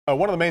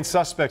One of the main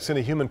suspects in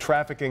a human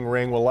trafficking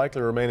ring will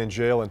likely remain in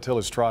jail until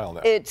his trial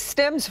now. It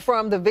stems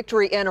from the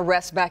Victory Inn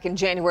arrest back in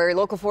January.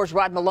 Local 4's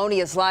Rod Maloney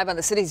is live on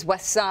the city's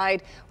west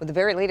side with the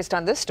very latest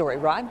on this story.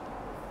 Rod?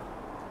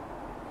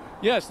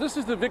 Yes, this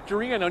is the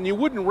Victory Inn, and you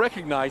wouldn't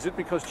recognize it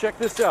because check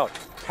this out.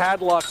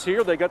 Padlocks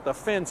here, they got the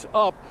fence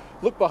up.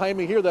 Look behind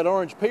me here, that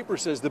orange paper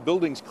says the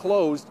building's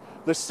closed.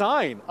 The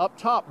sign up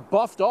top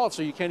buffed off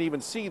so you can't even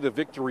see the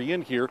Victory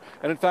Inn here.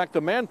 And in fact, the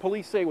man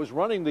police say was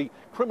running the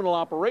criminal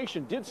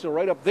operation did so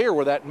right up there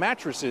where that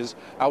mattress is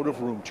out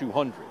of room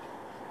 200.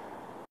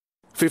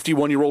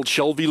 51-year-old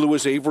Shelby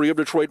Lewis Avery of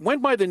Detroit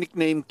went by the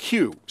nickname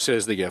Q,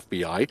 says the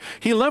FBI.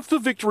 He left the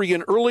Victory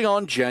Inn early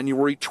on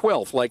January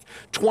 12th, like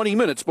 20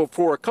 minutes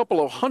before a couple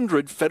of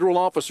hundred federal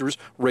officers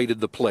raided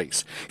the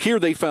place. Here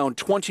they found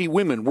 20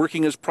 women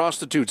working as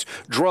prostitutes,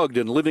 drugged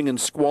and living in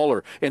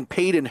squalor, and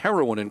paid in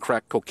heroin and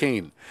crack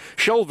cocaine.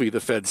 Shelby, the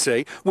feds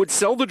say, would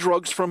sell the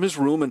drugs from his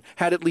room and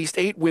had at least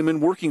 8 women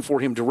working for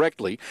him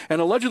directly,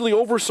 and allegedly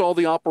oversaw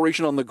the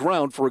operation on the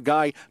ground for a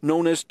guy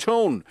known as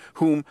Tone,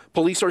 whom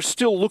police are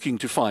still looking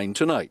to find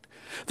tonight.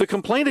 The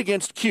complaint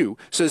against Q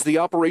says the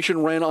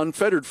operation ran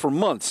unfettered for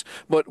months,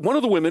 but one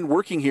of the women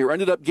working here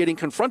ended up getting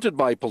confronted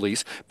by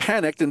police,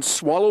 panicked, and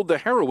swallowed the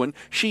heroin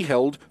she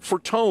held for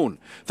Tone.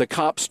 The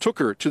cops took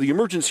her to the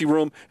emergency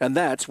room, and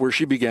that's where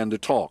she began to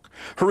talk.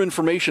 Her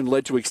information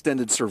led to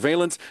extended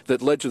surveillance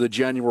that led to the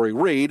January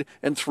raid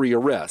and 3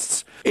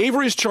 arrests.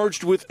 Avery is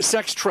charged with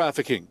sex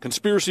trafficking,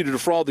 conspiracy to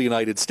defraud the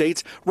United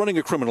States, running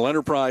a criminal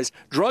enterprise,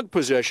 drug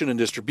possession and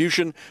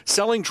distribution,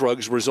 selling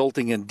drugs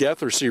resulting in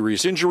death or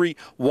serious injury,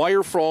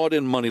 wire fraud,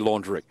 and money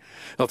laundering.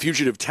 A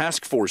fugitive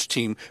task force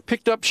team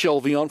picked up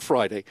Shelby on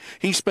Friday.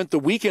 He spent the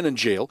weekend in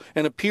jail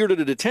and appeared at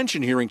a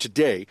detention hearing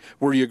today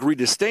where he agreed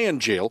to stay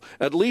in jail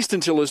at least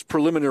until his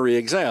preliminary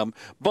exam,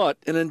 but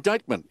an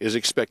indictment is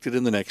expected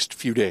in the next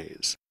few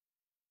days.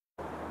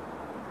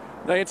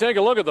 Now you take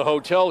a look at the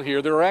hotel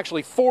here. There are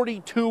actually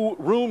 42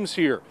 rooms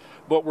here,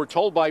 but we're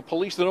told by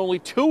police that only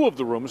 2 of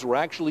the rooms were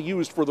actually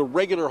used for the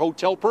regular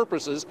hotel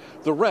purposes.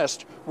 The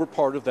rest were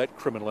part of that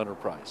criminal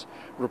enterprise.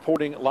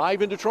 Reporting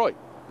live in Detroit,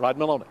 Rod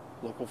Maloney,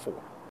 Local 4.